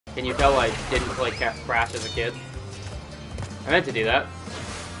Can you tell I didn't play Crash as a kid? I meant to do that.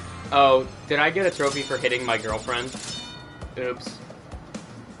 Oh, did I get a trophy for hitting my girlfriend? Oops.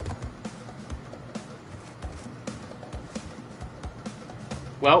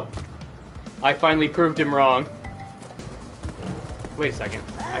 Well, I finally proved him wrong. Wait a second.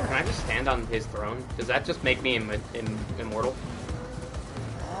 Can I just stand on his throne? Does that just make me immortal?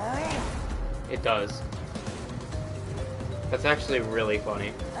 It does. That's actually really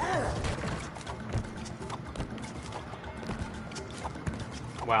funny.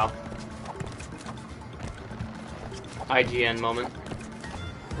 Wow. IGN moment.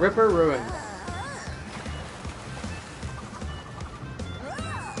 Ripper ruined.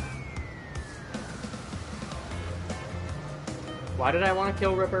 Why did I want to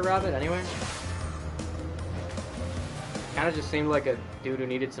kill Ripper Rabbit anyway? Kinda just seemed like a dude who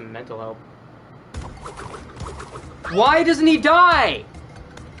needed some mental help. Why doesn't he die?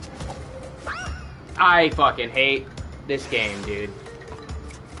 I fucking hate this game, dude.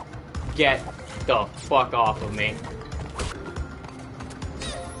 Get the fuck off of me.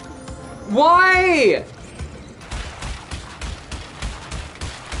 Why?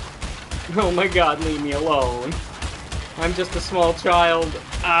 Oh my god, leave me alone. I'm just a small child.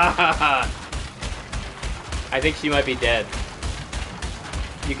 Ah! I think she might be dead.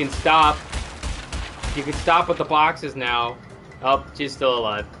 You can stop. You can stop with the boxes now. Oh, she's still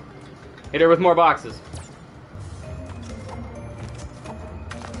alive. Hit her with more boxes.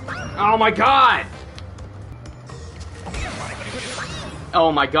 Oh my god!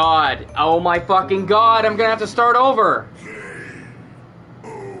 Oh my god. Oh my fucking god, I'm gonna have to start over.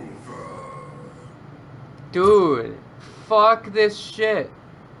 Dude, fuck this shit.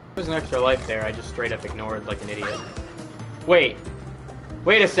 There's an extra life there, I just straight up ignored like an idiot. Wait.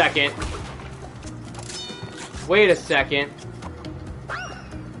 Wait a second. Wait a second.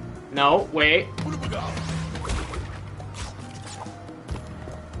 No, wait.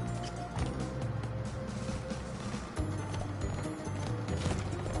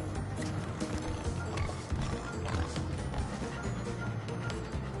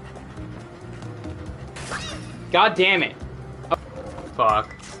 God damn it. Oh,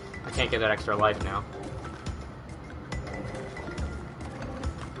 fuck. I can't get that extra life now.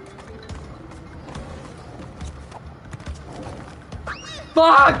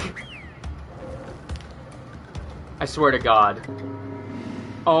 Fuck! I swear to God.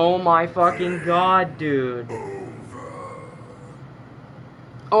 Oh my fucking god, dude.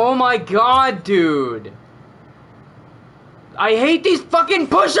 Oh my god, dude. I hate these fucking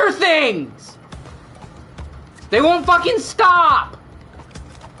pusher things! They won't fucking stop!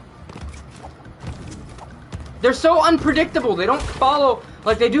 They're so unpredictable. They don't follow,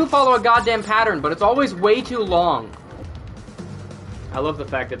 like they do follow a goddamn pattern, but it's always way too long. I love the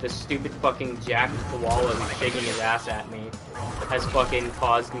fact that this stupid fucking Jack Koala who's shaking his ass at me has fucking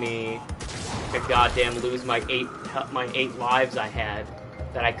caused me to goddamn lose my eight lives I had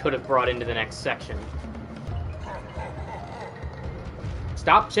that I could have brought into the next section.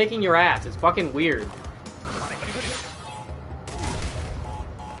 Stop shaking your ass. It's fucking weird.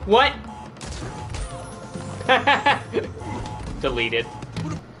 What? Deleted.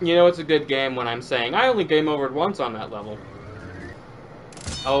 You know it's a good game when I'm saying I only game overed once on that level.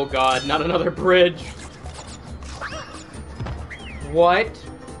 Oh god, not another bridge. What?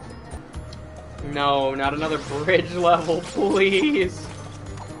 No, not another bridge level, please.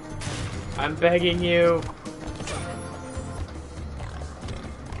 I'm begging you.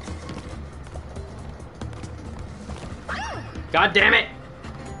 God damn it!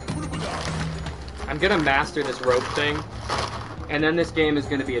 I'm gonna master this rope thing, and then this game is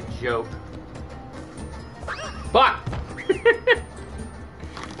gonna be a joke. Fuck!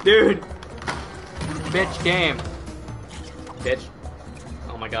 Dude! Bitch game. Bitch.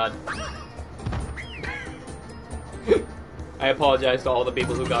 Oh my god. I apologize to all the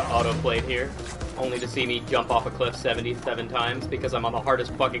people who got auto-played here, only to see me jump off a cliff 77 times because I'm on the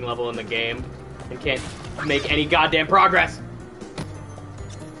hardest fucking level in the game and can't make any goddamn progress!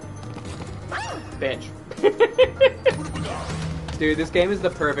 Bitch. Dude, this game is the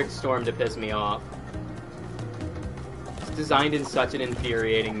perfect storm to piss me off. It's designed in such an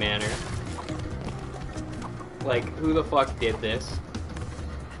infuriating manner. Like, who the fuck did this?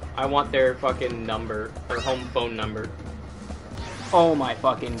 I want their fucking number, their home phone number. Oh my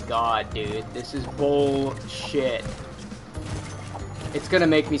fucking god, dude. This is bullshit. It's gonna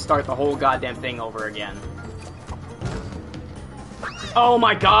make me start the whole goddamn thing over again. Oh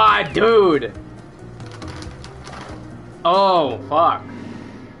my god, dude! Oh, fuck.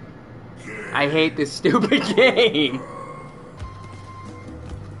 I hate this stupid game.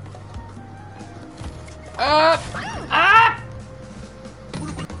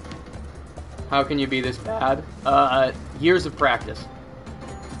 How can you be this bad? Years of practice.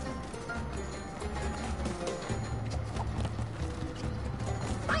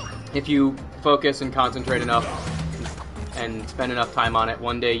 If you focus and concentrate enough and spend enough time on it,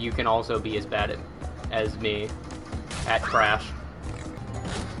 one day you can also be as bad as me at Crash.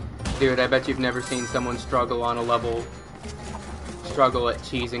 Dude, I bet you've never seen someone struggle on a level, struggle at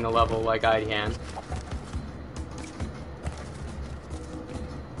cheesing a level like I can.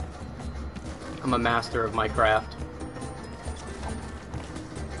 I'm a master of my craft.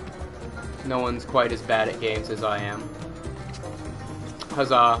 No one's quite as bad at games as I am.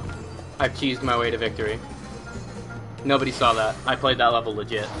 Huzzah. I've cheesed my way to victory. Nobody saw that. I played that level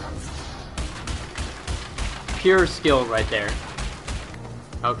legit. Pure skill right there.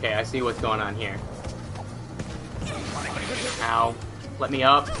 Okay, I see what's going on here. Ow. Let me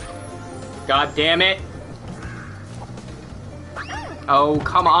up. God damn it. Oh,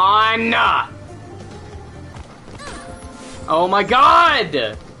 come on! Oh my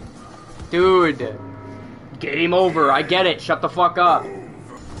god! Dude. Game over. I get it. Shut the fuck up.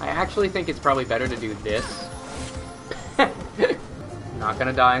 I actually think it's probably better to do this. I'm not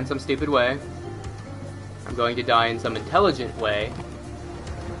gonna die in some stupid way. I'm going to die in some intelligent way,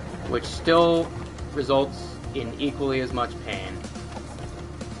 which still results in equally as much pain.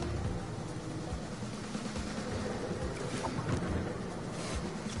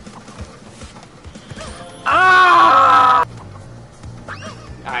 Ah!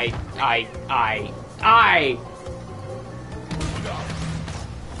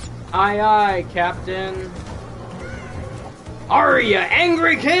 Aye, Captain. Are ya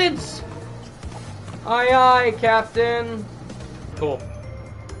angry, kids? Aye, Captain. Cool.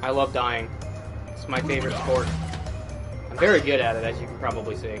 I love dying. It's my favorite sport. I'm very good at it, as you can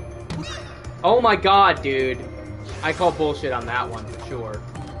probably see. Oh my god, dude. I call bullshit on that one, for sure.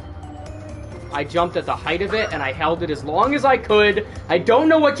 I jumped at the height of it, and I held it as long as I could. I don't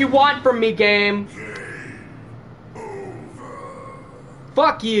know what you want from me, game.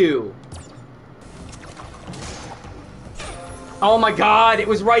 Fuck you. Oh my god, it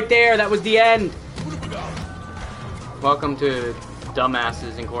was right there. That was the end. Welcome to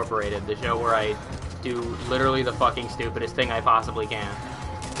Dumbasses Incorporated, the show where I do literally the fucking stupidest thing I possibly can.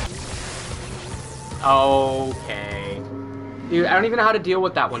 Okay. Dude, I don't even know how to deal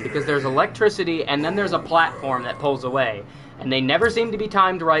with that one, because there's electricity, and then there's a platform that pulls away. And they never seem to be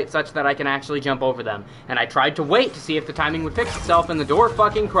timed right such that I can actually jump over them. And I tried to wait to see if the timing would fix itself, and the door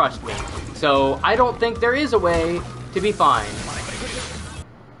fucking crushed me. So, I don't think there is a way to be fine.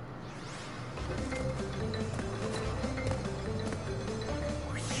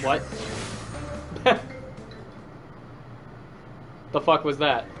 What? The fuck was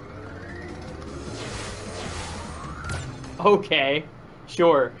that? Okay.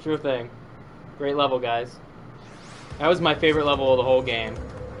 Sure thing. Great level, guys. That was my favorite level of the whole game.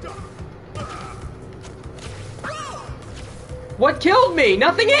 What killed me?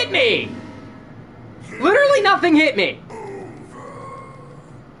 Nothing hit me! Literally nothing hit me!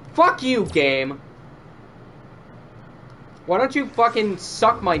 Fuck you, game. Why don't you fucking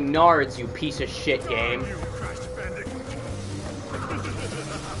suck my nards, you piece of shit, game?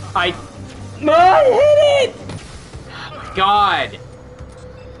 I hit it! Oh my god.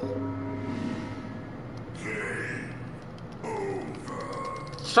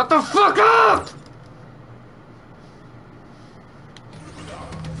 Shut the fuck up!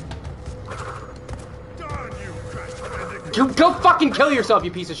 Go fucking kill yourself,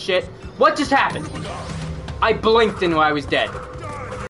 you piece of shit. What just happened? I blinked and I was dead.